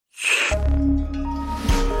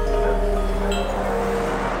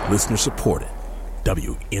Listener supported.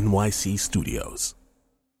 WNYC Studios.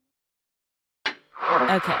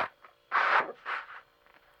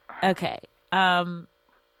 Okay.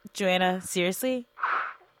 Joanna, seriously?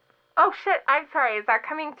 Oh, shit. I'm sorry. Is that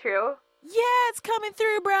coming through? Yeah, it's coming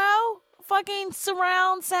through, bro. Fucking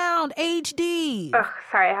surround sound, HD. Ugh,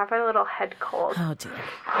 sorry. I have a little head cold. Oh, dear.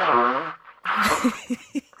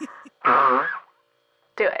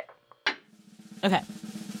 Do it. Okay.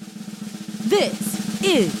 This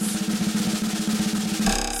is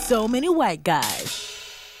So Many White Guys.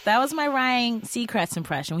 That was my Ryan Seacrest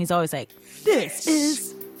impression. He's always like, this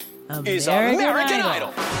is American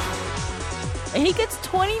Idol. And he gets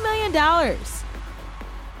 $20 million.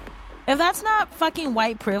 If that's not fucking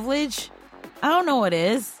white privilege, I don't know what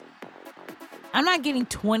is. I'm not getting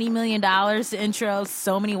 $20 million to intro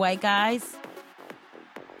So Many White Guys.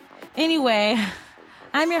 Anyway,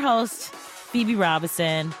 I'm your host, Phoebe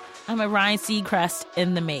Robinson. I'm a Ryan Seacrest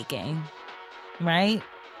in the making. Right?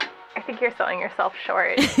 I think you're selling yourself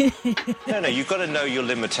short. No, you've got to know your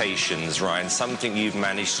limitations, Ryan. Something you've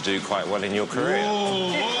managed to do quite well in your career.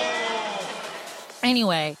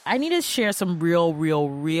 Anyway, I need to share some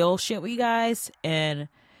real shit with you guys. And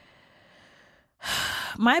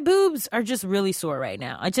my boobs are just really sore right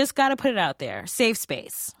now. I just got to put it out there. Safe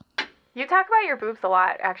space. You talk about your boobs a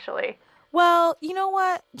lot, actually. Well, you know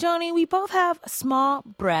what, Joni? We both have small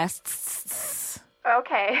breasts.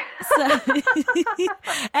 Okay. So,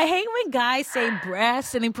 I hate when guys say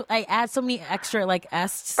breasts and they add so many extra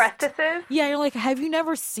S. Breastises? Yeah, you're like, have you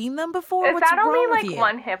never seen them before? Is What's that only wrong with you?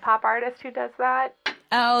 one hip hop artist who does that?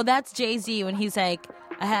 Oh, that's Jay-Z when he's like,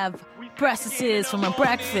 I have breastises for my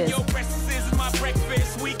breakfast.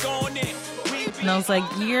 And I was like,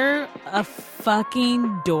 you're a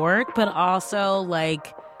fucking dork, but also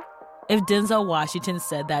if Denzel Washington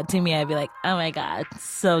said that to me, I'd be like, oh my God,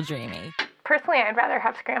 so dreamy. Personally, I'd rather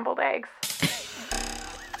have scrambled eggs.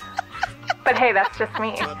 But hey, that's just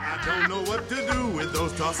me. But I don't know what to do with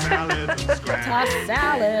those tossed salad and scrambled. Tossed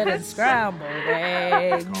salad and scrambled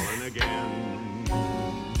eggs. Calling again.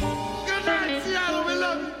 Good night, Seattle. We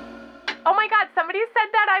love you. Oh my God, somebody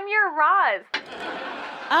said that I'm your Roz.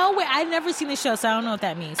 Oh, wait, I've never seen the show, so I don't know what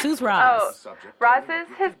that means. Who's Roz? Oh, Roz is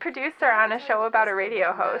his producer on a show about a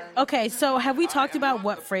radio host. Okay, so have we talked about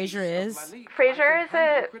what Frasier is? Frasier is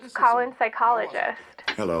a call-in psychologist.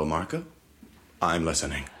 Hello, Marka. I'm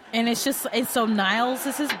listening. And so Niles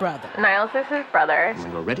is his brother. Niles is his brother.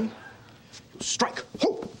 When you're ready, strike.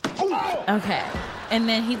 Okay. And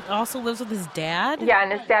then he also lives with his dad? Yeah,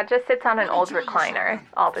 and his dad just sits on an old recliner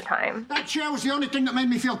all the time. That chair was the only thing that made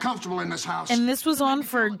me feel comfortable in this house. And this was on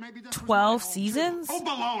for 12 seasons? Oh,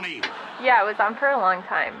 baloney. Yeah, it was on for a long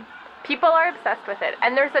time. People are obsessed with it.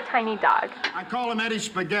 And there's a tiny dog. I call him Eddie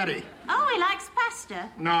Spaghetti. Oh, he likes pasta.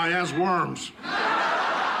 No, he has worms.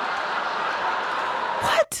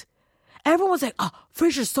 What? Everyone was like, oh,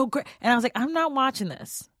 Frasier's so great. And I was like, I'm not watching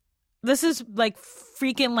this. This is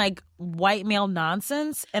freaking white male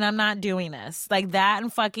nonsense, and I'm not doing this. That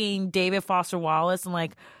and fucking David Foster Wallace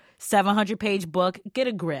and 700-page book. Get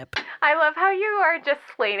a grip. I love how you are just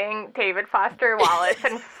slating David Foster Wallace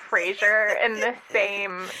and Frasier in the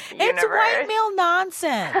same universe. It's white male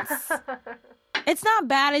nonsense. It's not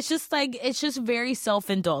bad. It's just it's just very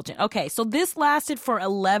self-indulgent. Okay, so this lasted for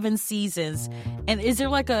 11 seasons, and is there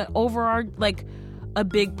a overall a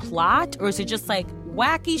big plot, or is it just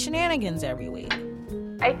wacky shenanigans every week?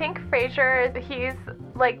 I think Frasier, he's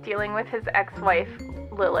dealing with his ex-wife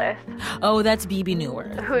Lilith. Oh, that's BB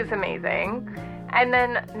Newirth, who's amazing. And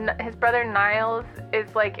then his brother Niles is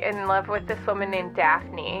in love with this woman named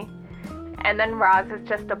Daphne. And then Roz is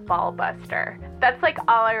just a ball buster. That's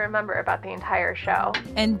all I remember about the entire show.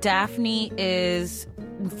 And Daphne is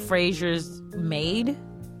Frasier's maid?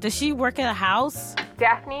 Does she work at a house?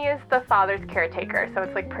 Daphne is the father's caretaker, so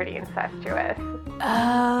it's pretty incestuous.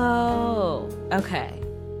 Oh, okay.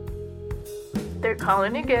 They're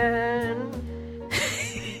calling again.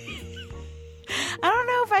 I don't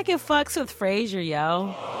know if I can fucks with Frasier,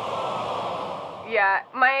 yo. Yeah,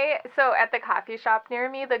 so at the coffee shop near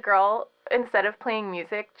me, the girl, instead of playing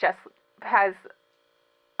music, just has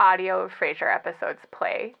audio of Frasier episodes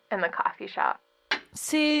play in the coffee shop.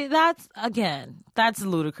 See, that's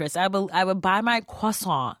ludicrous. I would buy my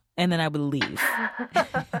croissant and then I would leave.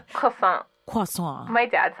 Croissant. My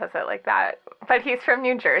dad says it like that, but he's from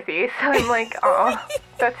New Jersey, so I'm like, oh,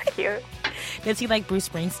 that's cute. Does he like Bruce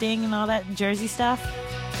Springsteen and all that Jersey stuff?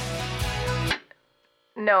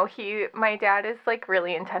 No, my dad is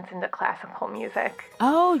really intense into classical music.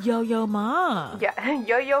 Oh, Yo-Yo Ma. Yeah,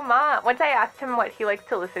 Yo-Yo Ma. Once I asked him what he likes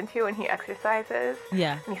to listen to when he exercises.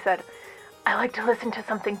 Yeah. And he said, I like to listen to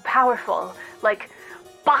something powerful, like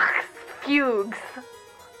Bach Fugues.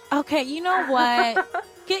 Okay, you know what?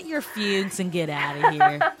 Get your fugues and get out of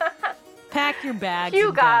here. Pack your bags.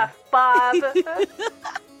 Fugue off, Bob.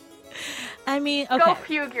 I mean, okay. Go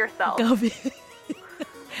fugue yourself.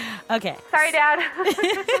 Okay. Sorry, Dad.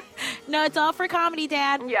 No, it's all for comedy,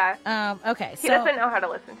 Dad. Yeah. Okay, He doesn't know how to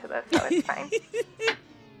listen to this, so it's fine.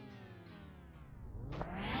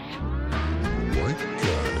 White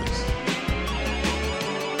guys.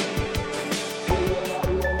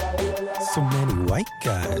 So many white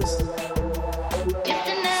guys.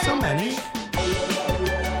 So many.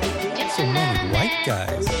 So many white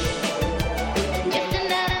guys.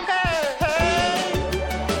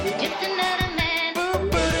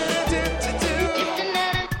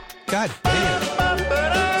 God damn.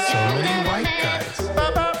 So many white guys.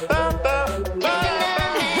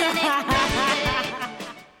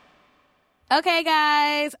 Okay,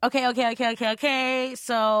 guys. Okay.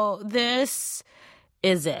 So this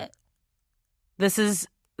is it. This is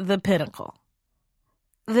the pinnacle.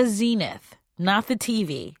 The zenith. Not the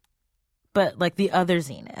TV, but like the other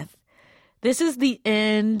zenith. This is the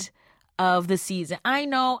end of the season. I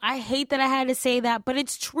know, I hate that I had to say that, but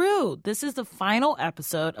it's true. This is the final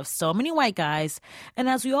episode of So Many White Guys. And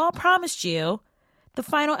as we all promised you, the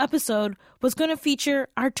final episode was going to feature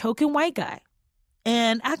our token white guy.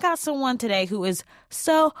 And I got someone today who is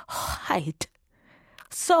so white.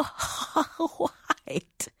 So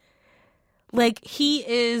white. Like, he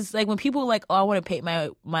is, like, when people are like, oh, I want to paint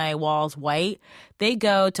my walls white, they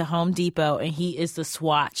go to Home Depot and he is the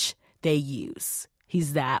swatch they use.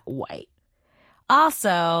 He's that white.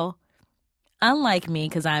 Also, unlike me,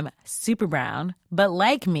 because I'm super brown, but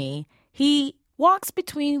like me, he walks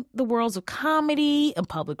between the worlds of comedy and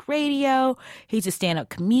public radio. He's a stand-up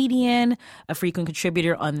comedian, a frequent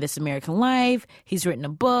contributor on This American Life. He's written a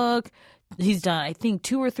book. He's done, I think,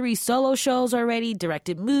 2 or 3 solo shows already,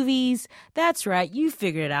 directed movies. That's right, you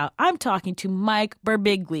figured it out. I'm talking to Mike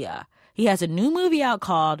Birbiglia. He has a new movie out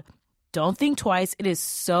called Don't Think Twice. It is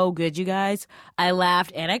so good, you guys. I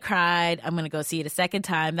laughed and I cried. I'm going to go see it a second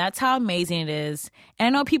time. That's how amazing it is. And I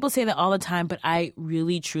know people say that all the time, but I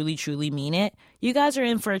really, truly, truly mean it. You guys are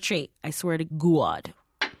in for a treat. I swear to God.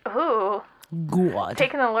 Ooh. God.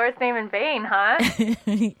 Taking the Lord's name in vain, huh?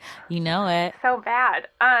 You know it. So bad.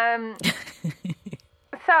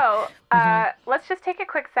 Let's just take a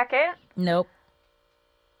quick second. Nope.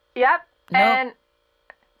 Yep. Nope. And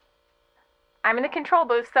I'm in the control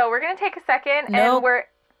booth, so we're going to take a second Nope. and we're...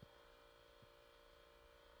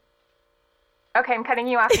 Okay, I'm cutting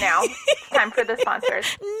you off now. It's time for the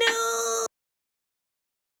sponsors. No.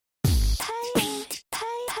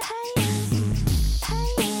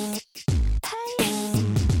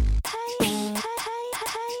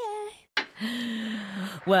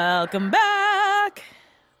 Welcome back.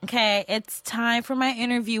 Okay, it's time for my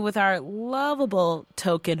interview with our lovable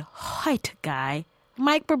token white guy,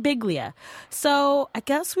 Mike Birbiglia. So I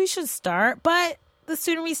guess we should start, but the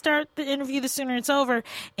sooner we start the interview, the sooner it's over,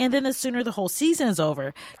 and then the sooner the whole season is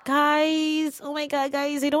over. Guys, oh my God,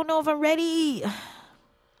 guys, I don't know if I'm ready.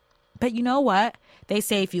 But you know what? They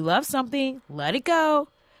say if you love something, let it go.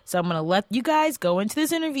 So I'm going to let you guys go into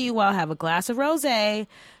this interview while I have a glass of rosé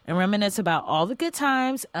and reminisce about all the good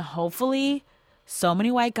times, and hopefully So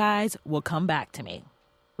Many White Guys will come back to me.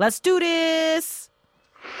 Let's do this.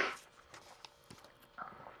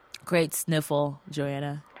 Great sniffle,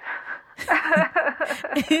 Joanna.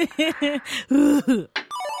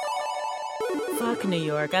 Fuck New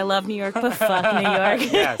York. I love New York, but fuck New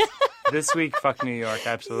York. Yes. This week, fuck New York.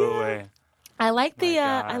 Absolutely. I like the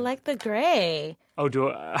God. I like the gray. Oh, do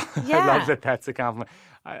I? Yeah. I love that that's a compliment.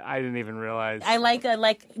 I didn't even realize. I like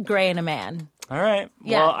gray in a man. All right.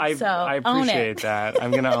 Yeah, Well, I own it. appreciate that.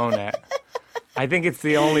 I'm going to own it. I think it's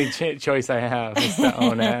the only choice I have is to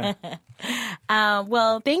own it.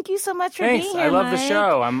 Well, thank you so much for Thanks. being here, I love the Mike.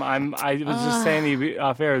 show. I was just saying to you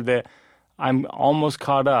off air that I'm almost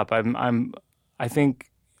caught up. I think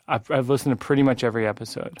I've listened to pretty much every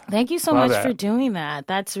episode. Thank you so Love much that. for doing that.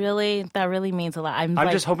 That really means a lot. I'm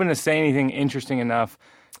just hoping to say anything interesting enough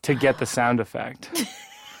to get the sound effect.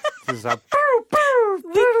 This is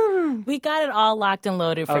we got it all locked and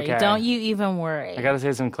loaded for you. Okay. Don't you even worry. I got to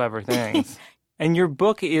say some clever things. And your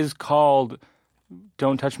book is called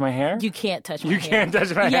Don't Touch My Hair? You can't touch my hair. You can't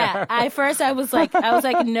touch my Yeah, hair. at first I was like,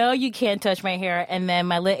 no, you can't touch my hair. And then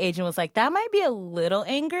my lit agent was like, that might be a little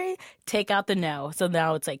angry. Take out the no. So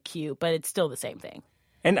now it's like cute, but it's still the same thing.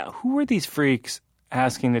 And who are these freaks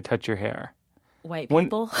asking to touch your hair? White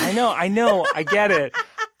people. I know, I get it.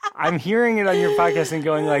 I'm hearing it on your podcast and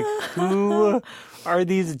going like, who are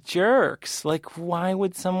these jerks? Like, why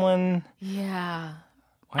would someone... Yeah.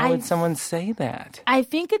 Why would someone say that? I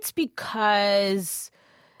think it's because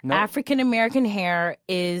African American hair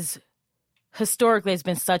is historically has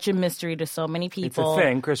been such a mystery to so many people. It's a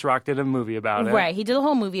thing. Chris Rock did a movie about it. Right. He did a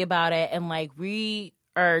whole movie about it, and like we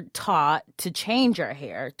are taught to change our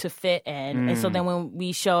hair to fit in. And so then when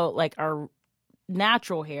we show like our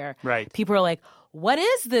natural hair, right, people are like, what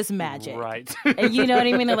is this magic? Right. And you know what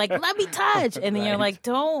I mean? They're like, let me touch. And then you're like,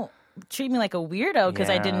 don't treat me like a weirdo because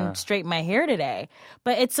I didn't straighten my hair today.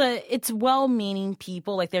 But it's well-meaning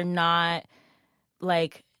people. Like they're not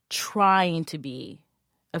like trying to be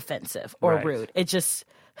offensive or rude. It's just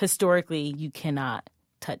historically you cannot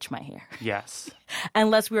touch my hair. Yes.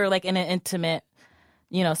 Unless we were like in an intimate,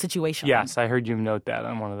 situation. Yes, I heard you note that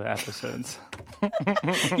on one of the episodes.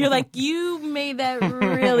 You're like, you made that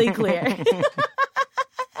really clear.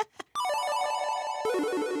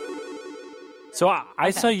 So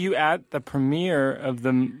I saw you at the premiere of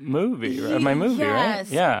the movie, of my movie, right?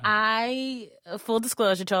 Yeah. Full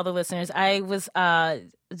disclosure to all the listeners, I was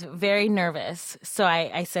very nervous, so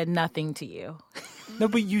I said nothing to you. No,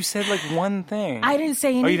 but you said like one thing. I didn't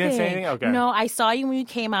say anything. Oh, you didn't say anything? Okay. No, I saw you when you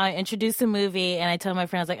came out, introduced the movie, and I told my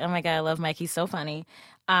friends, like, oh my God, I love Mike. He's so funny.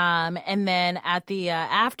 And then at the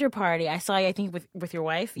after party, I saw you, I think, with your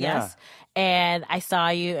wife. Yes. Yeah. And I saw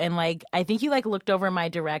you, and like, I think you like looked over in my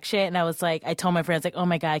direction, and I was like, I told my friends, like, oh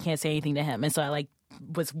my God, I can't say anything to him. And so I like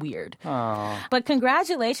was weird. Aww. But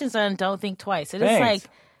congratulations on Don't Think Twice. It is like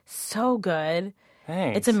so good.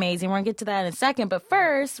 Thanks. It's amazing. We're going to get to that in a second. But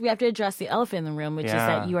first, we have to address the elephant in the room, which is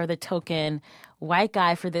that you are the token white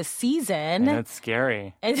guy for this season. And that's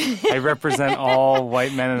scary. I represent all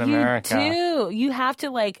white men in America. You do. You have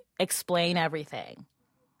to, like, explain everything.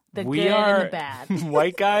 The good and the bad.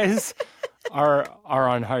 White guys are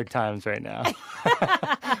on hard times right now.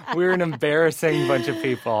 We're an embarrassing bunch of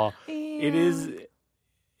people. Yeah.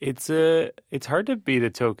 It's hard to be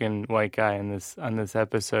the token white guy on this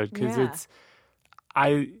episode because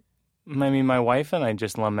I mean, my wife and I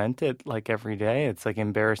just lament it like every day. It's like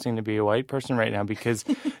embarrassing to be a white person right now because,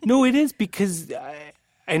 no, it is because,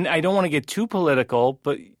 and I don't want to get too political,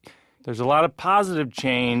 but there's a lot of positive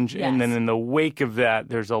change. Yes. And then in the wake of that,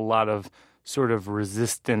 there's a lot of sort of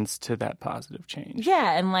resistance to that positive change.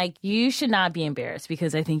 Yeah, and like you should not be embarrassed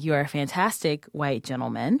because I think you are a fantastic white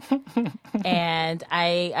gentleman. And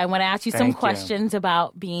I want to ask you some questions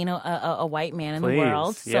about being a white man in the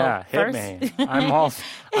world. So hit me. I'm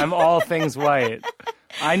all things white.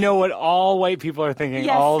 I know what all white people are thinking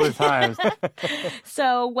all the time.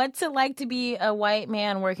 So what's it like to be a white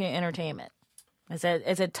man working in entertainment? Is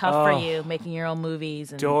it tough for you making your own movies?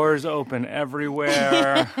 Doors open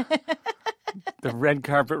everywhere. The red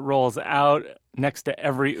carpet rolls out next to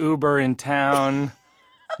every Uber in town.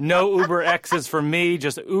 No Uber X's for me,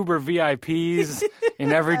 just Uber VIPs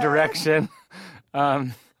in every direction.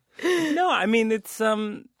 No, I mean it's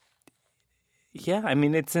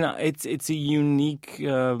it's a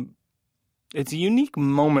unique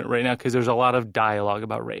moment right now because there's a lot of dialogue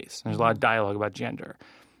about race. There's a lot of dialogue about gender.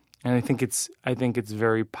 And I think it's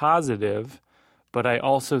very positive, but I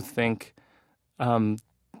also think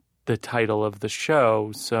the title of the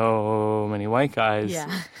show, So Many White Guys,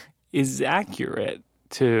 is accurate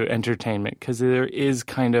to entertainment because there is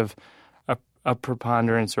kind of a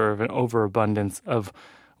preponderance or of an overabundance of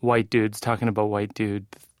white dudes talking about white dude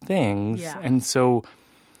things. Yeah. And so,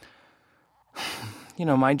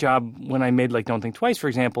 my job when I made like Don't Think Twice, for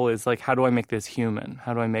example, is like, how do I make this human?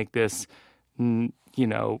 How do I make this, how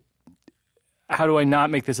do I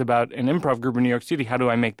not make this about an improv group in New York City? How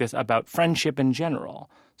do I make this about friendship in general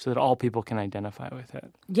so that all people can identify with it?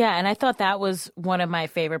 Yeah, and I thought that was one of my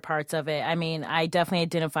favorite parts of it. I mean, I definitely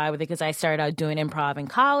identify with it because I started out doing improv in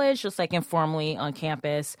college, just like informally on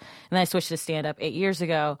campus, and I switched to stand-up 8 years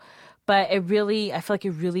ago. But I feel like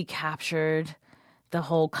it really captured the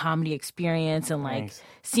whole comedy experience and like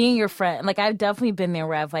seeing your friend. Like I've definitely been there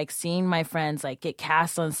where I've like seen my friends like get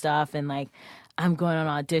cast on stuff and like I'm going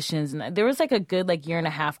on auditions, and there was like a good like year and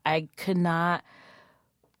a half I could not,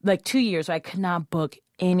 like 2 years where I could not book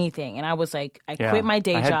anything, and I was like I quit my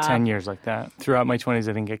day job. I had 10 years like that. Throughout my 20s,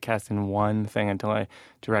 I didn't get cast in one thing until I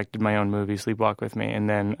directed my own movie, Sleepwalk With Me, and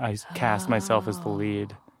then I cast myself as the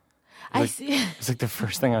lead. It's like the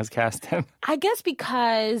first thing I was cast in. I guess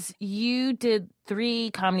because you did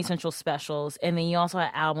 3 Comedy Central specials, and then you also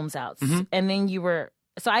had albums out, and then you were.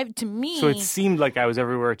 So it seemed like I was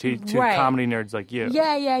everywhere to comedy nerds like you.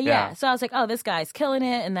 Yeah. So I was like, oh, this guy's killing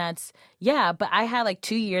it, and but I had like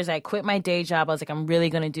 2 years. I quit my day job. I was like, I'm really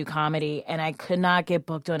going to do comedy, and I could not get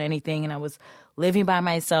booked on anything, and I was living by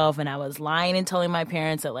myself, and I was lying and telling my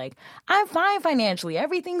parents that like, I'm fine financially,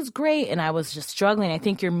 everything's great, and I was just struggling. I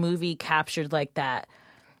think your movie captured like that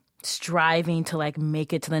striving to like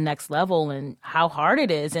make it to the next level and how hard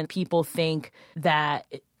it is. And people think that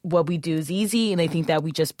what we do is easy and they think that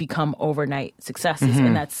we just become overnight successes.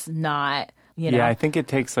 And that's not, you know. Yeah, I think it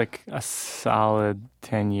takes like a solid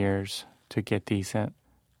 10 years to get decent.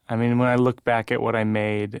 I mean, when I look back at what I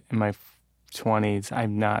made in my 20s,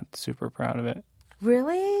 I'm not super proud of it.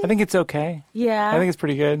 Really? I think it's okay. Yeah. I think it's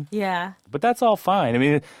pretty good. Yeah. But that's all fine. I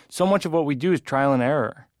mean, so much of what we do is trial and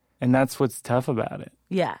error. And that's what's tough about it.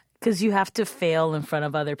 Yeah. Because you have to fail in front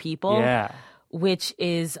of other people. Yeah. Which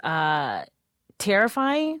is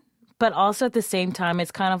terrifying. But also at the same time,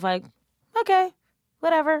 it's kind of like, okay,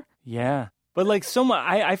 whatever. Yeah. But like so much,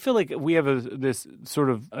 I feel like we have this sort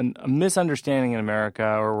of a misunderstanding in America,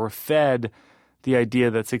 or we're fed the idea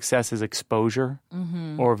that success is exposure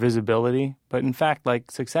or visibility. But in fact,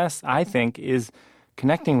 like success, I think, is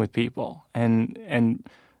connecting with people and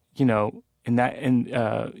you know,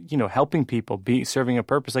 you know, helping people, serving a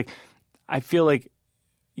purpose. Like I feel like,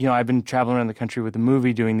 you know, I've been traveling around the country with the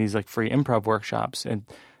movie doing these like free improv workshops and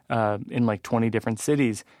in like 20 different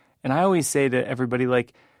cities. And I always say to everybody,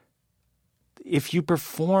 like, if you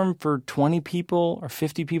perform for 20 people or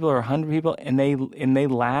 50 people or 100 people and they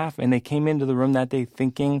laugh and they came into the room that day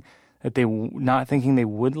thinking that not thinking they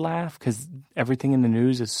would laugh because everything in the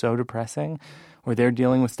news is so depressing or they're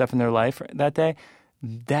dealing with stuff in their life that day,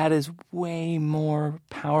 that is way more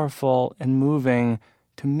powerful and moving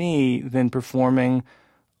to me than performing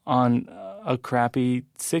on a crappy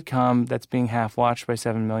sitcom that's being half watched by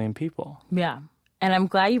 7 million people. Yeah. And I'm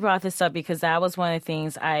glad you brought this up because that was one of the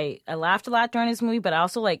things I laughed a lot during this movie, but I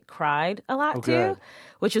also like cried a lot too,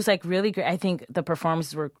 which was like really great. I think the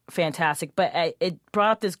performances were fantastic, but it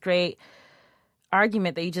brought up this great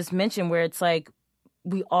argument that you just mentioned where it's like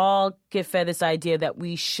we all get fed this idea that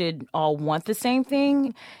we should all want the same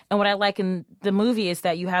thing. And what I like in the movie is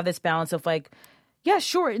that you have this balance of like, yeah,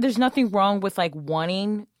 sure, there's nothing wrong with like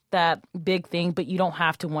wanting that big thing, but you don't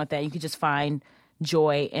have to want that. You could just find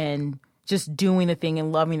joy in just doing the thing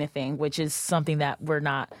and loving the thing, which is something that we're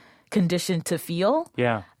not conditioned to feel.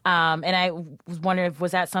 Yeah. And I was wondering,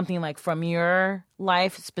 was that something like from your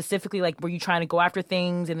life specifically? Like, were you trying to go after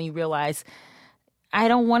things and then you realize, I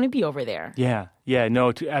don't want to be over there? Yeah. Yeah.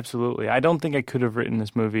 No, absolutely. I don't think I could have written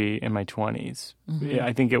this movie in my 20s.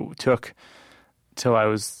 I think it took till I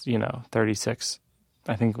was, 36.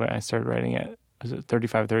 I think when I started writing it, was it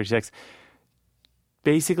 35 or 36?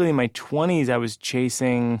 Basically, in my 20s, I was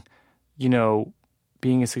chasing,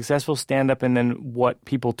 being a successful stand-up, and then what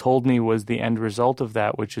people told me was the end result of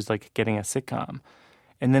that, which is like getting a sitcom.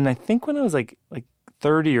 And then I think when I was like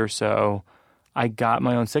 30 or so, I got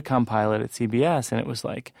my own sitcom pilot at CBS, and it was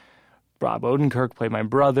like Bob Odenkirk played my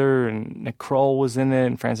brother, and Nick Kroll was in it,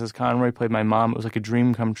 and Frances Conroy played my mom. It was like a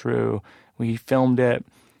dream come true. We filmed it,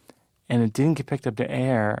 and it didn't get picked up to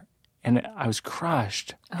air, and I was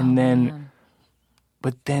crushed.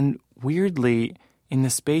 But then weirdly, in the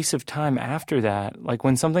space of time after that, like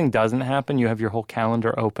when something doesn't happen, you have your whole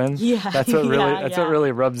calendar open. Yeah, that's what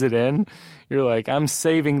really rubs it in. You're like, I'm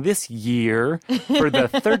saving this year for the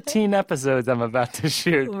 13 episodes I'm about to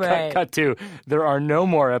shoot. Right. Cut to, there are no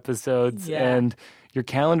more episodes, and your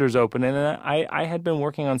calendar's open. And I had been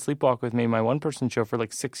working on Sleepwalk with Me, my one-person show, for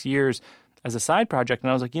like 6 years as a side project. And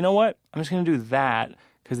I was like, you know what? I'm just going to do that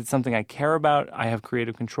because it's something I care about, I have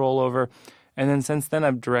creative control over. And then since then,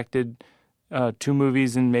 I've directed 2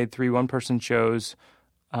 movies and made 3 one-person shows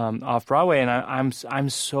off Broadway, and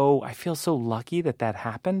I feel so lucky that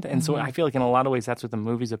happened, and so I feel like in a lot of ways that's what the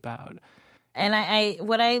movie's about. And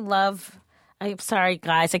what I love, I'm sorry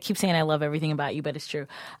guys, I keep saying I love everything about you, but it's true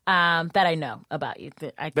that I know about you.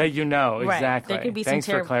 That you know, exactly. Right. There could be Thanks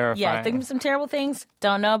for clarifying. Yeah, there could be some terrible things.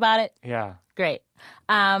 Don't know about it. Yeah, great.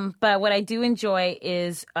 But what I do enjoy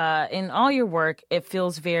is in all your work, it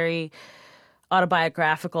feels very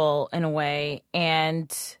autobiographical in a way, and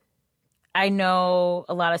I know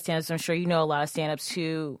a lot of stand-ups, I'm sure you know a lot of stand-ups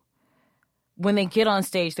who, when they get on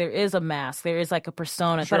stage, there is a mask, there is like a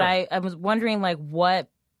persona. Sure. But I was wondering, like, what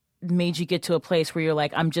made you get to a place where you're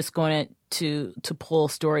like, I'm just going to pull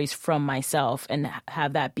stories from myself and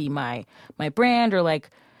have that be my brand, or like,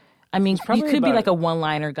 I mean, you could be like a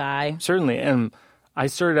one-liner guy. Certainly, and I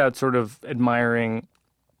started out sort of admiring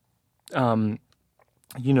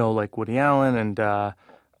like Woody Allen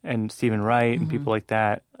and Stephen Wright and people like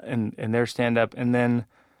that and their stand-up. And then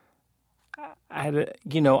I had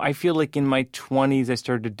I feel like in my 20s I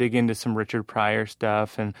started to dig into some Richard Pryor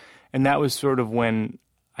stuff, and that was sort of when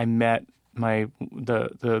I met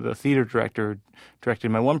the theater director who directed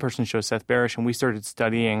my one-person show, Seth Barish, and we started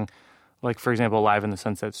studying, like, for example, Live in the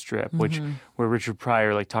Sunset Strip, where Richard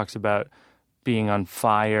Pryor like talks about being on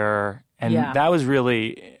fire. And that was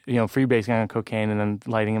really freebasing on cocaine and then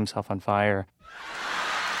lighting himself on fire.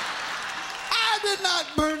 I did not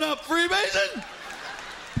burn up freebasing.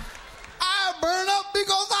 I burned up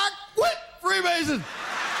because I quit freebasing.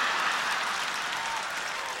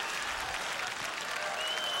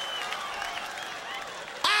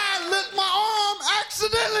 I lit my arm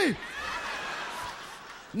accidentally.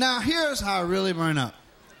 Now, here's how I really burn up.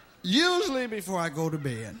 Usually before I go to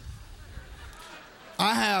bed,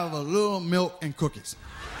 I have a little milk and cookies.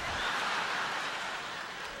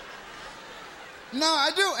 No,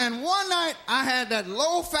 I do. And one night, I had that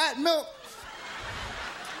low-fat milk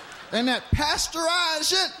and that pasteurized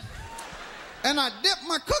shit, and I dipped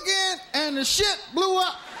my cookie in, and the shit blew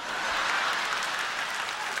up.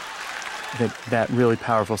 That really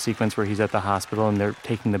powerful sequence where he's at the hospital and they're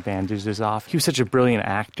taking the bandages off. He was such a brilliant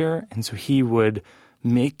actor, and so he would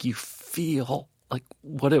make you feel like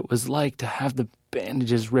what it was like to have the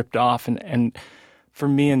bandages ripped off. And for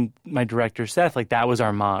me and my director, Seth, like that was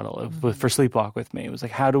our model for Sleepwalk with Me. It was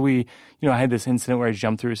like, how do we, I had this incident where I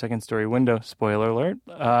jumped through a second-story window. Spoiler alert.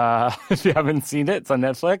 If you haven't seen it, it's on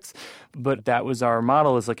Netflix. But that was our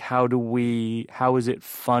model, is like, how is it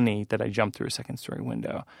funny that I jumped through a second-story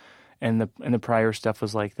window? And the prior stuff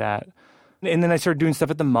was like that. And then I started doing stuff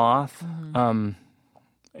at the Moth,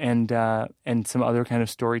 and some other kind of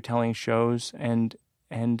storytelling shows, and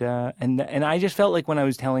I just felt like when I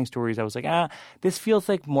was telling stories, I was like, this feels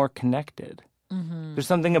like more connected. There's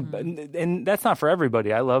something, and that's not for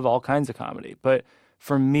everybody. I love all kinds of comedy, but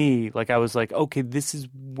for me, like I was like, okay, this is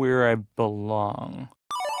where I belong.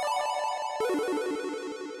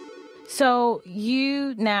 So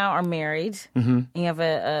you now are married. And you have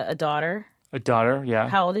a daughter. A daughter, yeah.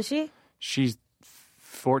 How old is she? She's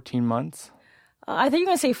 14 months. I thought you were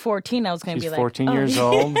going to say 14. I was going to be like... 14 years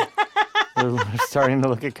old. We're starting to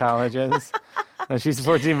look at colleges. No, she's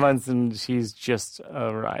 14 months, and she's just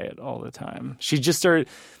a riot all the time. She just started...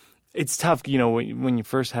 It's tough, when you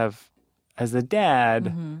first have... As a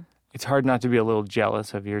dad, it's hard not to be a little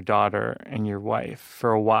jealous of your daughter and your wife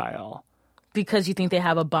for a while. Because you think they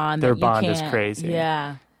have a bond. Their that bond you is can't. crazy.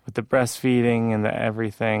 Yeah. With the breastfeeding and the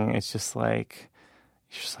everything, it's just like,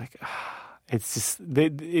 it's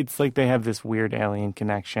like they have this weird alien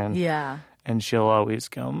connection. Yeah. And she'll always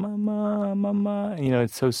go, "Mama, mama."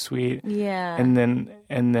 It's so sweet. Yeah. And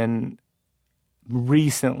then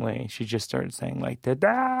recently she just started saying like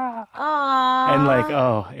 "da-da." Aww. And like,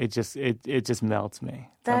 it just melts me.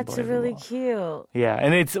 That's really cute. Yeah,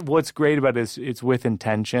 and it's what's great about it is it's with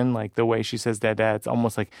intention. Like the way she says "da-da," it's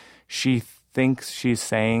almost like she thinks she's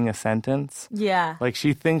saying a sentence. Yeah. Like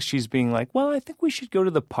she thinks she's being like, well, I think we should go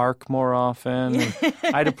to the park more often. And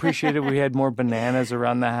I'd appreciate if we had more bananas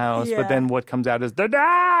around the house. Yeah. But then what comes out is "da-da."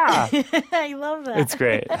 I love that. It's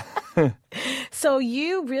great. So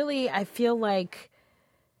you really, I feel like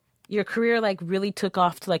your career like really took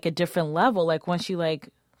off to like a different level. Like once you like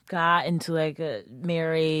got into like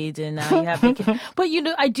married and now you have kids. But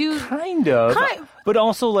I do kind of. But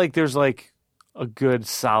also like there's like a good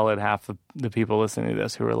solid half of the people listening to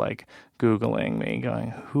this who are like Googling me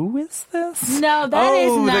going, who is this? No, that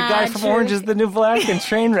is not the guy from Orange is the New Black and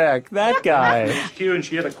Trainwreck. That guy. And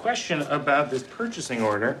she had a question about this purchasing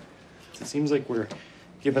order. It seems like we're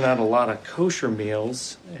giving out a lot of kosher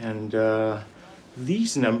meals, and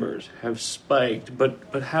these numbers have spiked.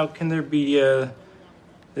 But how can there be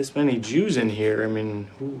this many Jews in here? I mean,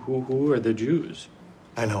 who are the Jews?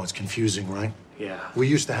 I know, it's confusing, right? Yeah. We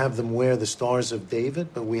used to have them wear the Stars of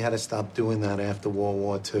David, but we had to stop doing that after World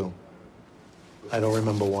War II. I don't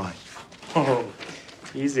remember why. Oh,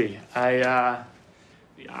 easy. I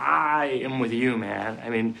am with you, man. I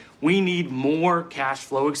mean, we need more cash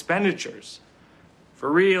flow expenditures.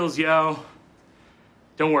 For reals, yo.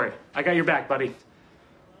 Don't worry. I got your back, buddy.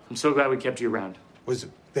 I'm so glad we kept you around. Was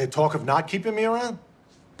there talk of not keeping me around?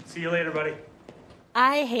 See you later, buddy.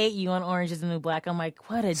 I hate you on Orange is the New Black. I'm like,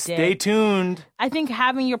 what a dick. Stay tuned. I think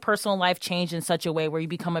having your personal life change in such a way where you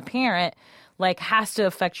become a parent, like, has to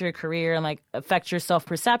affect your career and, like, affect your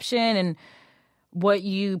self-perception and what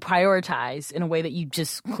you prioritize in a way that you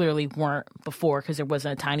just clearly weren't before because there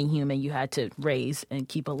wasn't a tiny human you had to raise and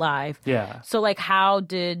keep alive. Yeah. So, like, how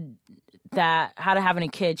did having a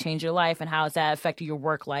kid change your life and how has that affected your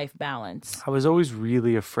work-life balance? I was always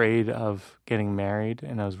really afraid of getting married,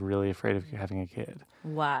 and I was really afraid of having a kid.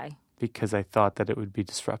 Why? Because I thought that it would be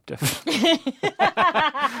disruptive.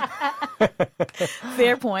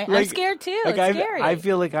 Fair point. I'm scared too. It's scary. I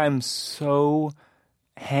feel like I'm so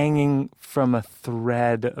hanging from a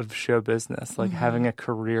thread of show business, like having a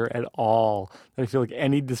career at all. I feel like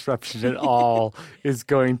any disruption at all is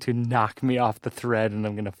going to knock me off the thread and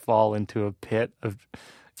I'm going to fall into a pit of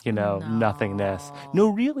nothingness. No,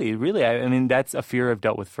 really. I mean, that's a fear I've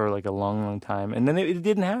dealt with for like a long, long time. And then it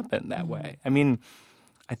didn't happen that way. I mean,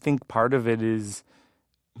 I think part of it is,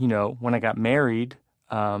 when I got married,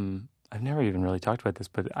 I've never even really talked about this,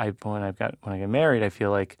 but when I got married, I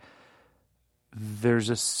feel like there's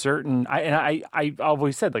a certain, I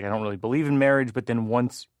always said, like, I don't really believe in marriage, but then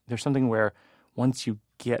there's something where once you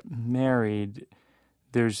get married,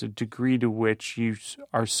 there's a degree to which you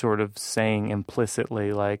are sort of saying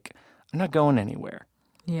implicitly, like, I'm not going anywhere.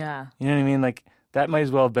 Yeah. You know what I mean? Like, that might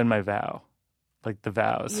as well have been my vow. Like, the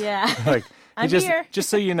vows. Yeah. Like, I'm here. Just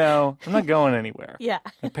so you know, I'm not going anywhere. Yeah.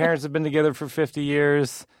 My parents have been together for 50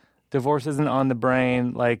 years. Divorce isn't on the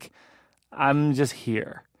brain. Like, I'm just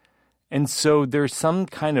here. And so there's some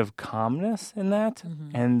kind of calmness in that. Mm-hmm.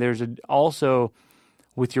 And there's also,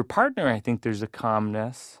 with your partner, I think there's a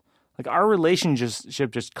calmness. Like, our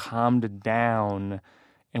relationship just calmed down,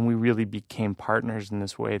 and we really became partners in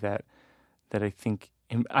this way that I think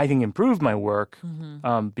improved my work.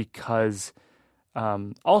 Mm-hmm. Because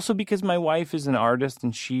my wife is an artist,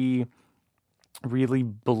 and she really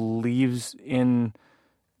believes in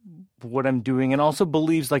what I'm doing, and also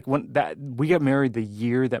believes, like, that we got married the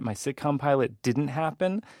year that my sitcom pilot didn't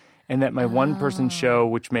happen, and that my one-person show,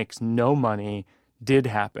 which makes no money, did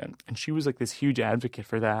happen. And she was like this huge advocate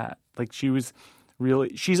for that. Like, she's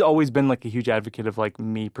always been like a huge advocate of like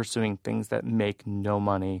me pursuing things that make no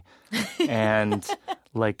money and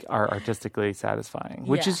like are artistically satisfying,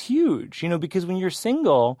 which is huge, because when you're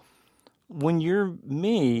single, when you're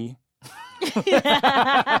me, like, if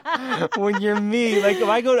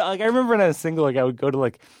I go to, like, I remember when I was single, like, I would go to,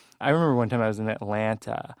 like, I remember one time I was in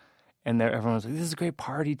Atlanta, and everyone was like, this is a great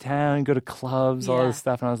party town, go to clubs, all this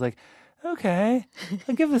stuff, and I was like, okay,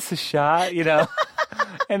 I'll give this a shot,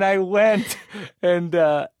 and I went, and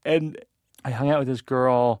I hung out with this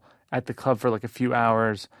girl at the club for like a few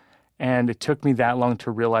hours, and it took me that long to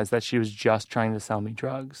realize that she was just trying to sell me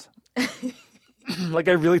drugs. Like,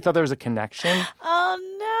 I really thought there was a connection. Oh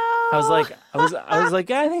no! I was like,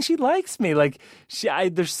 yeah, I think she likes me. Like,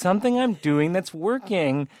 there's something I'm doing that's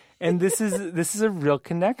working, and this is a real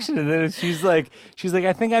connection. And then she's like,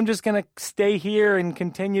 I think I'm just gonna stay here and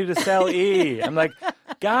continue to sell E. I'm like,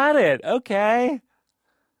 got it, okay.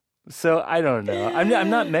 So I don't know. I'm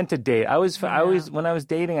not meant to date. I always when I was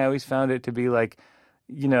dating, I always found it to be like,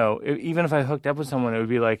 even if I hooked up with someone, it would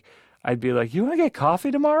be like, I'd be like, you want to get coffee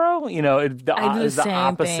tomorrow? The opposite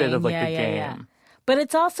thing. Of like the game. Yeah. But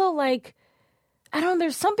it's also like, I don't know,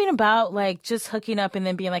 there's something about like just hooking up and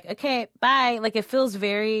then being like, okay, bye. Like, it feels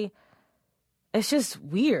it's just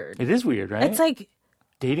weird. It is weird, right? It's like,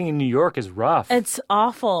 dating in New York is rough. It's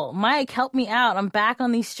awful. Mike, help me out. I'm back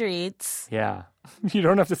on these streets. Yeah. You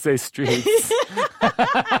don't have to say streets.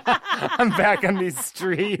 I'm back on these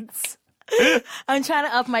streets. I'm trying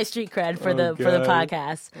to up my street cred for the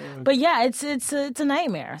podcast. But yeah, it's a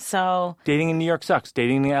nightmare. So dating in New York sucks.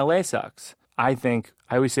 Dating in LA sucks. I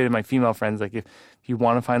always say to my female friends, like, if you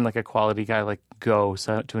want to find like a quality guy, like, go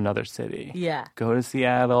to another city. Yeah. Go to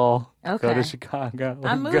Seattle. Okay. Go to Chicago.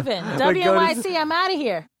 I'm moving. WNYC, I'm out of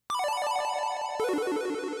here.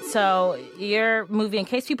 So your movie, in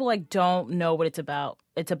case people like don't know what it's about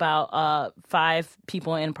 5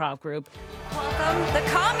 people in improv group. Welcome, the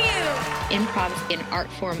commune. Improv is an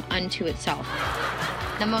art form unto itself.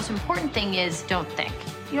 The most important thing is don't think.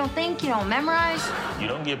 You don't think, you don't memorize. You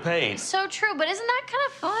don't get paid. So true, but isn't that kind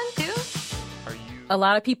of fun too? A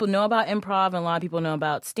lot of people know about improv and a lot of people know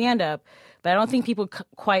about stand-up, but I don't think people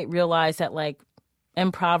quite realize that like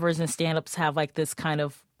improvers and stand-ups have like this kind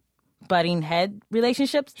of butting head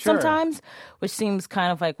relationships sometimes, which seems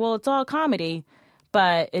kind of like, well, it's all comedy,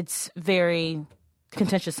 but it's very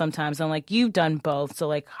contentious sometimes. And like, you've done both, so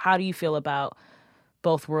like, how do you feel about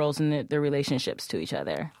both worlds and their relationships to each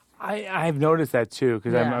other? I've noticed that too,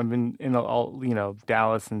 because I've been in all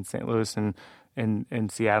Dallas and St. Louis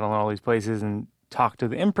and Seattle and all these places, and talked to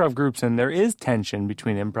the improv groups, and there is tension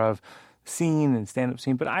between improv scene and stand-up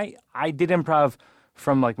scene. But I did improv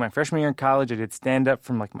from like my freshman year in college. I did stand-up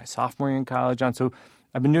from like my sophomore year in college on. So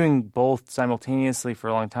I've been doing both simultaneously for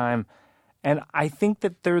a long time. And I think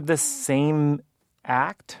that they're the same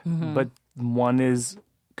act, but one is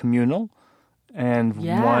communal and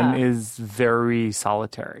one is very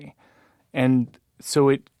solitary. And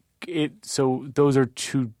so so those are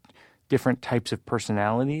two different types of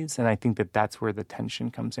personalities, and I think that that's where the tension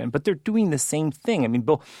comes in. But they're doing the same thing. I mean,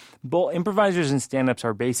 both improvisers and stand-ups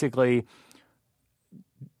are basically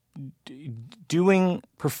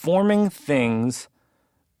performing things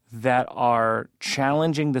that are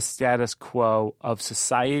challenging the status quo of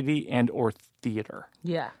society and or theater.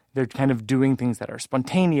 Yeah. They're kind of doing things that are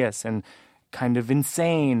spontaneous and kind of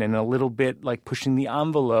insane and a little bit like pushing the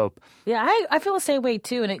envelope. Yeah, I feel the same way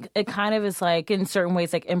too. And it kind of is like, in certain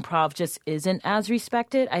ways, like improv just isn't as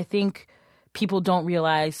respected. I think people don't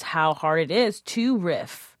realize how hard it is to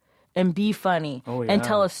riff and be funny and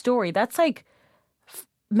tell a story. That's like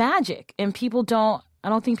magic. And I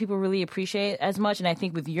don't think people really appreciate it as much. And I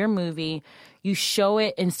think with your movie, you show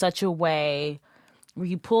it in such a way where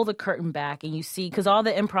you pull the curtain back and you see, because all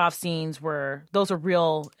the improv scenes those are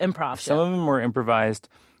real improv shows. Some of them were improvised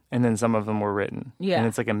and then some of them were written. Yeah. And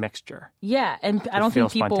it's like a mixture. Yeah. And I don't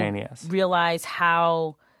think people realize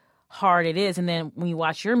how hard it is. And then when you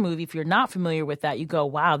watch your movie, if you're not familiar with that, you go,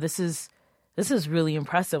 wow, this is really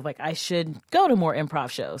impressive. Like, I should go to more improv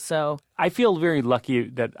shows. So I feel very lucky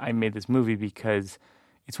that I made this movie because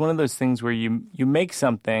it's one of those things where you make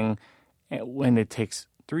something when it takes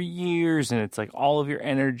 3 years and it's like all of your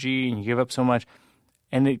energy and you give up so much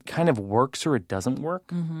and it kind of works or it doesn't work.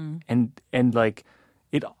 Mm-hmm. And like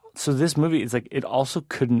it. So this movie is like, it also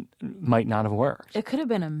might not have worked. It could have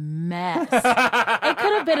been a mess. It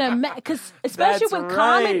could have been a mess. Because especially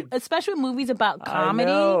with movies about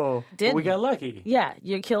comedy. I know. We got lucky. Yeah,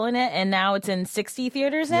 you're killing it. And now it's in 60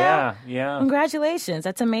 theaters now? Yeah. Congratulations.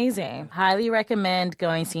 That's amazing. Highly recommend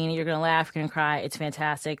going, seeing it. You're going to laugh, you're going to cry. It's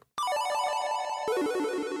fantastic.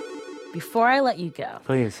 Before I let you go,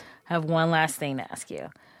 please, I have one last thing to ask you.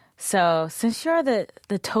 So, since you're the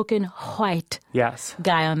token white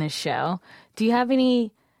guy on this show, do you have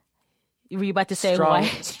any? Were you about to say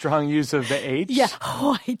white? Strong use of the H? Yeah,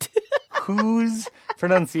 white. Whose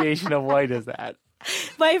pronunciation of white is that?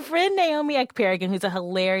 My friend Naomi Ekperigin, who's a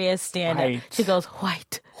hilarious stand-up, she goes,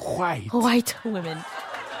 white. White women.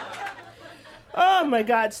 Oh, my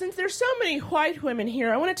God. Since there's so many white women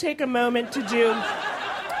here, I want to take a moment to do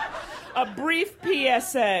a brief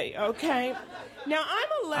PSA, okay? Now,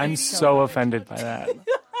 I'm a lady. I'm so offended by that.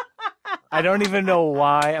 I don't even know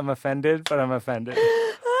why I'm offended, but I'm offended.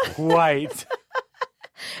 White.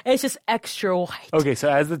 It's just extra white. Okay, so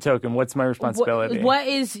as the token, what's my responsibility?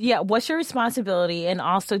 What's your responsibility? And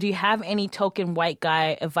also, do you have any token white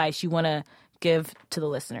guy advice you want to give to the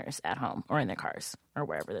listeners at home or in their cars or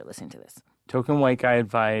wherever they're listening to this? Token white guy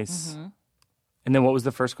advice. Mm-hmm. And then what was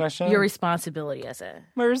the first question? Your responsibility as a...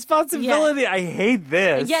 My responsibility? Yeah. I hate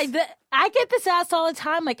this. Yeah, I get this asked all the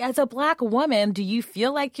time. Like, as a black woman, do you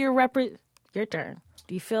feel like your turn.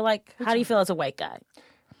 Do you feel like... How do you feel as a white guy?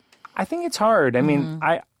 I think it's hard. I mean,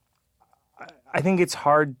 I think it's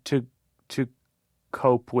hard to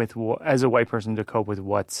cope with, as a white person, to cope with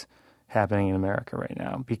what's happening in America right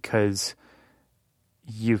now because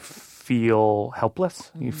you feel helpless.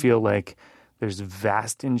 Mm-hmm. You feel like there's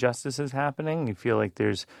vast injustices happening. You feel like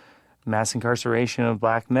there's mass incarceration of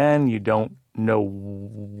black men. You don't know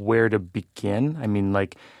where to begin. I mean,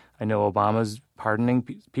 like, I know Obama's pardoning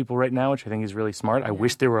people right now, which I think is really smart. I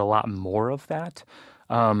wish there were a lot more of that.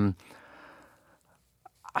 I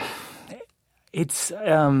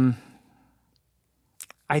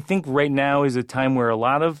think right now is a time where a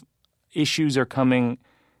lot of issues are coming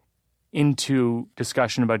into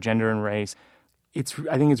discussion about gender and race.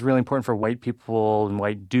 I think it's really important for white people and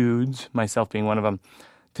white dudes, myself being one of them,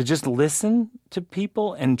 to just listen to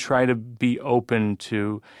people and try to be open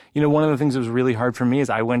to, one of the things that was really hard for me is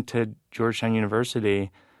I went to Georgetown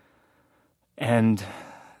University and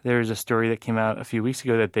there's a story that came out a few weeks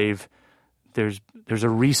ago that there's a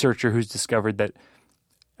researcher who's discovered that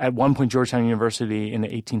at one point Georgetown University in the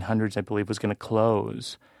 1800s, I believe, was going to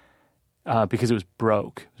close because it was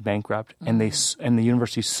broke, it was bankrupt, and the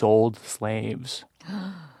university sold slaves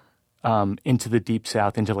into the Deep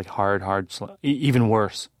South, into like hard, even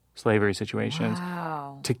worse slavery situations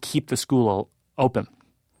to keep the school open.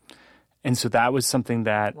 And so that was something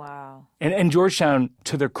that, and Georgetown,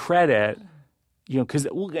 to their credit, because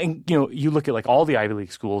you look at like all the Ivy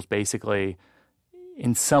League schools, basically,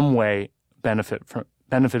 in some way benefited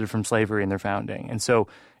from slavery in their founding, and so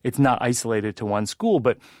it's not isolated to one school.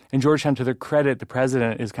 But in Georgetown, to their credit, the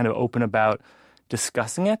president is kind of open about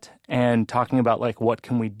discussing it and talking about like what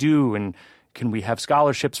can we do and can we have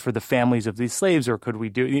scholarships for the families of these slaves, or could we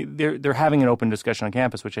do? They're having an open discussion on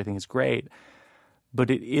campus, which I think is great. But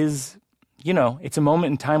it is, it's a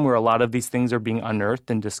moment in time where a lot of these things are being unearthed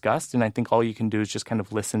and discussed, and I think all you can do is just kind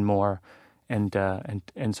of listen more and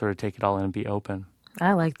sort of take it all in and be open.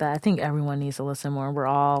 I like that. I think everyone needs to listen more.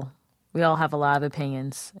 We all have a lot of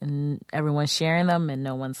opinions, and everyone's sharing them, and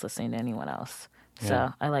no one's listening to anyone else. So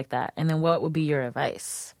yeah. I like that. And then what would be your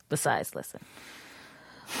advice besides listen?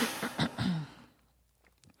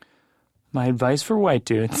 My advice for white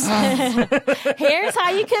dudes. Here's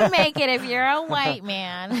how you can make it if you're a white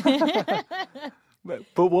man. But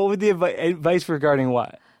what would the advice regarding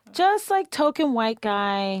what? just like token white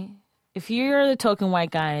guy, if you're the token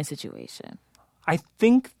white guy in a situation. I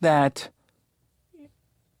think that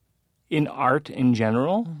in art in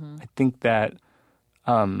general, I think that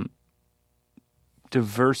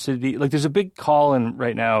diversity, like there's a big call in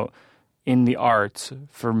right now in the arts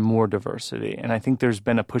for more diversity. And I think there's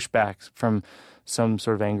been a pushback from some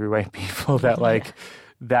sort of angry white people that like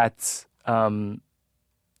that's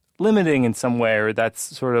limiting in some way, or that's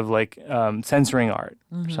sort of like censoring art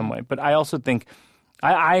in some way. But I also think,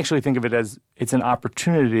 I actually think of it as it's an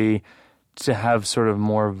opportunity to have sort of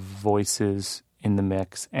more voices in the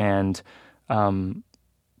mix and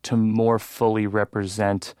to more fully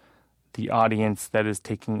represent the audience that is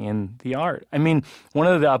taking in the art. I mean, one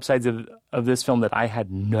of the upsides of this film that I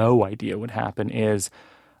had no idea would happen is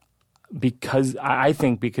because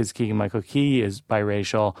Keegan-Michael Key is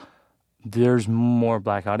biracial, there's more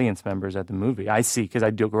Black audience members at the movie. I see, because I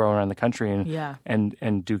do go around the country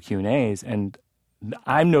and do Q&As, and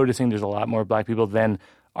I'm noticing there's a lot more Black people than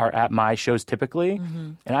are at my shows typically.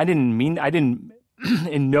 And I didn't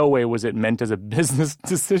in no way was it meant as a business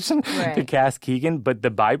decision to cast Keegan, but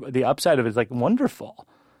the upside of it is like wonderful.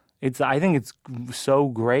 I think it's so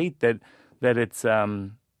great that it's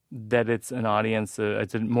an audience,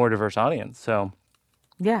 it's a more diverse audience. So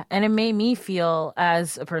yeah, and it made me feel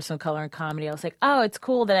as a person of color in comedy. I was like, oh, it's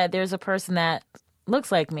cool that there's a person that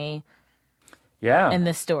looks like me. Yeah, in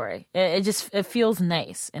this story, it feels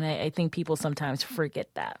nice, and I think people sometimes forget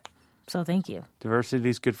that. So thank you. Diversity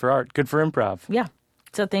is good for art, good for improv. Yeah.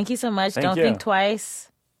 So thank you so much. Don't think twice.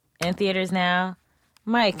 In theaters now.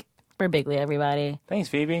 Mike Birbiglia, everybody. Thanks,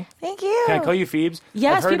 Phoebe. Thank you. Can I call you Phoebes?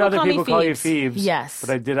 Yes, I've heard other people call you Phoebes. Yes.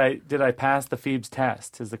 But did I pass the Phoebes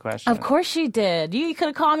test is the question. Of course you did. You could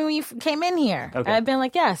have called me when you came in here. Okay. I've been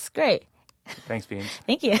like, yes, great. Thanks, Phoebes.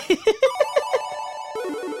 Thank you.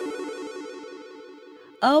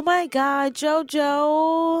 Oh my God,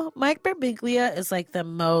 JoJo. Mike Birbiglia is like the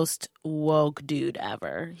most woke dude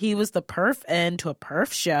ever. He was the perf end to a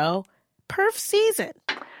perf show, perf season.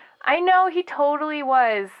 I know, he totally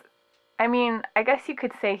was. I mean, I guess you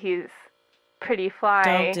could say he's pretty fly.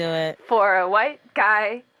 Don't do it. For a white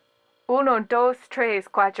guy. 1, 2, 3,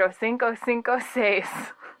 4, 5, 5, 6.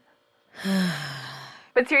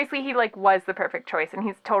 But seriously, he like was the perfect choice, and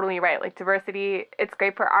he's totally right. Like, diversity, it's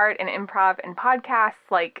great for art and improv and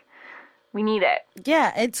podcasts. Like, we need it.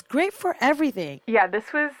 Yeah, it's great for everything. Yeah,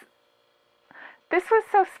 this was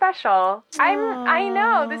so special. I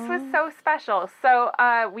know, this was so special. So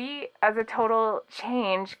we, as a total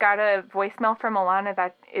change, got a voicemail from Alana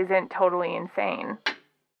that isn't totally insane.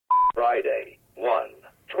 Friday,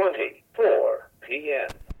 1:24 p.m.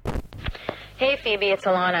 Hey, Phoebe, it's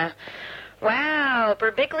Alana. Wow,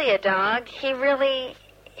 Birbiglia, dog. He really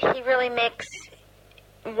makes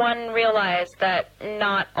one realize that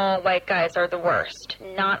not all white guys are the worst.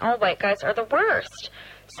 Not all white guys are the worst.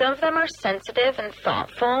 Some of them are sensitive and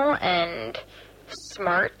thoughtful and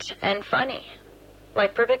smart and funny,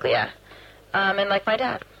 like Birbiglia, and like my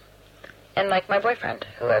dad, and like my boyfriend,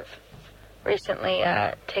 who I've recently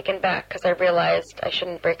taken back because I realized I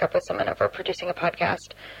shouldn't break up with someone over producing a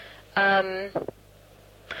podcast.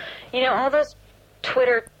 You know, all those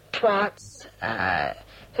Twitter twats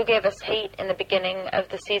who gave us hate in the beginning of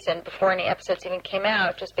the season before any episodes even came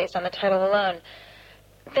out, just based on the title alone,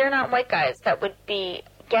 they're not white guys that would be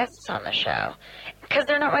guests on the show, because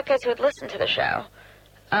they're not white guys who would listen to the show.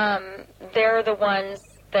 They're the ones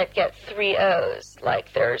that get 3 O's.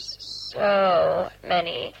 Like, there's so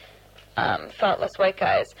many thoughtless white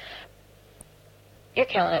guys. You're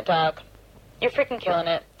killing it, dog. You're freaking killing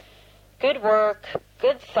it. Good work,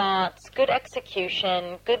 good thoughts, good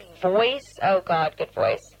execution, good voice. Oh, God, good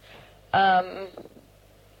voice.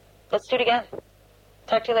 Let's do it again.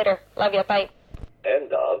 Talk to you later. Love you. Bye.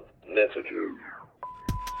 End of messages.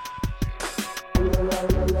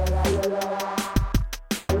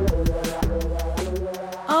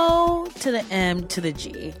 O to the M to the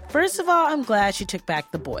G. First of all, I'm glad she took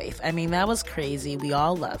back the boy. I mean, that was crazy. We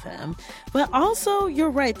all love him. But also, you're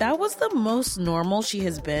right. That was the most normal she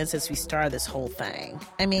has been since we started this whole thing.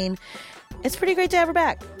 I mean, it's pretty great to have her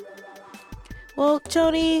back. Well,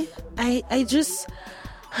 Joni, I just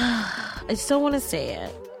don't want to say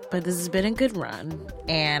it, but this has been a good run,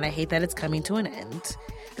 and I hate that it's coming to an end.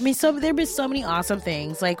 I mean, there have been so many awesome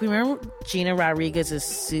things. Like, remember Gina Rodriguez's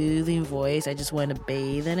soothing voice? I just wanted to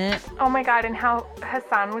bathe in it. Oh my God, and how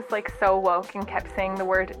Hassan was like so woke and kept saying the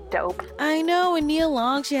word dope. I know, and Nia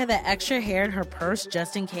Long, she had that extra hair in her purse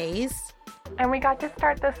just in case. And we got to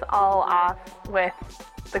start this all off with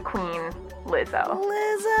the Queen, Lizzo.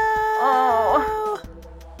 Oh.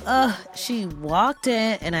 She walked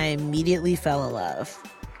in and I immediately fell in love.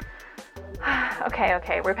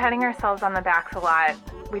 Okay. We're patting ourselves on the backs a lot.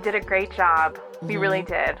 We did a great job. We really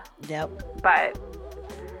did. Yep. But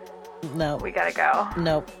no, we gotta go.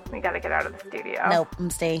 Nope. We gotta get out of the studio. Nope. I'm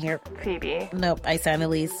staying here. Phoebe. Nope. I signed a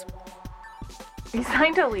lease. You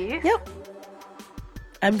signed a lease? Yep.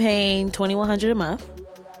 I'm paying $2,100 a month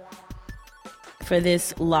for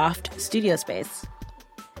this loft studio space.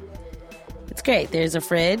 It's great. There's a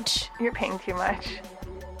fridge. You're paying too much.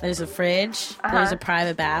 There's a fridge. There's a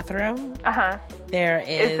private bathroom. There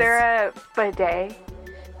is. Is there a bidet?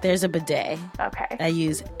 There's a bidet. Okay. I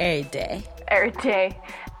use every day. Every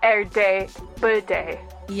day, bidet.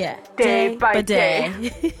 Yeah. Day by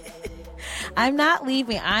day. I'm not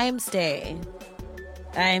leaving. I am staying.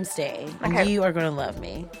 Okay. And you are going to love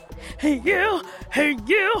me. Hey, you, and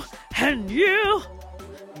you, and you.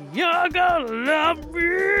 You're going to love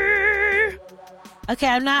me. Okay,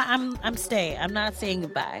 I'm staying. I'm not saying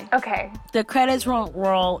goodbye. Okay. The credits won't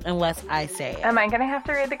roll unless I say it. Am I going to have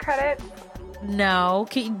to read the credits? No.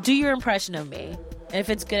 Do your impression of me. And if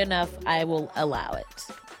it's good enough, I will allow it.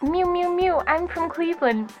 Mew, mew, mew. I'm from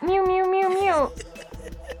Cleveland. Mew, mew, mew, mew.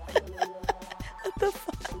 What the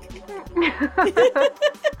fuck?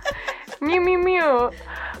 Mew, mew, mew.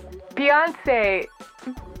 Beyonce.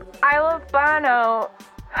 I love Bono.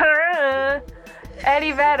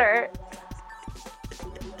 Eddie Vedder.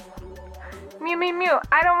 Mew, mew, mew.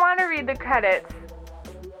 I don't want to read the credits.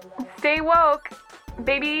 Stay woke,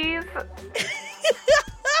 babies.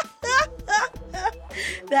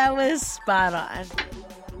 That was spot on.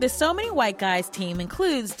 The So Many White Guys team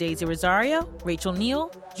includes Daisy Rosario, Rachel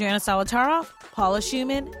Neal, Joanna Solotaroff, Paula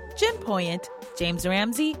Schumann, Jen Poyant, James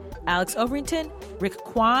Ramsey, Alex Overington, Rick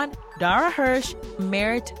Kwan, Dara Hirsch,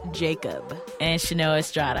 Merritt Jacob, and Shanoa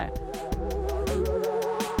Estrada.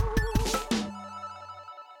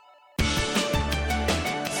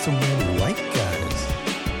 So Many White Guys.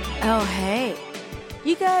 Oh, hey.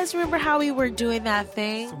 You guys remember how we were doing that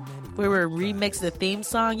thing? We were remixing the theme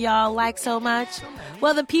song y'all like so much?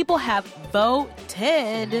 Well, the people have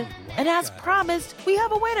voted. And as promised, we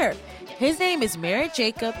have a winner. His name is Merritt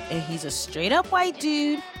Jacob, and he's a straight-up white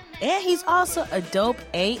dude. And he's also a dope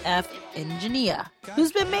AF engineer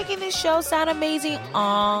who's been making this show sound amazing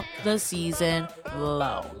all the season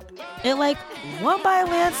long. It won by a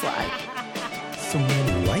landslide. So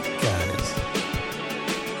many white guys.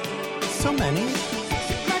 So many.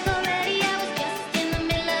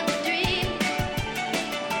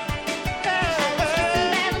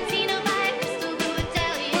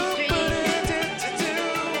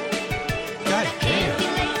 God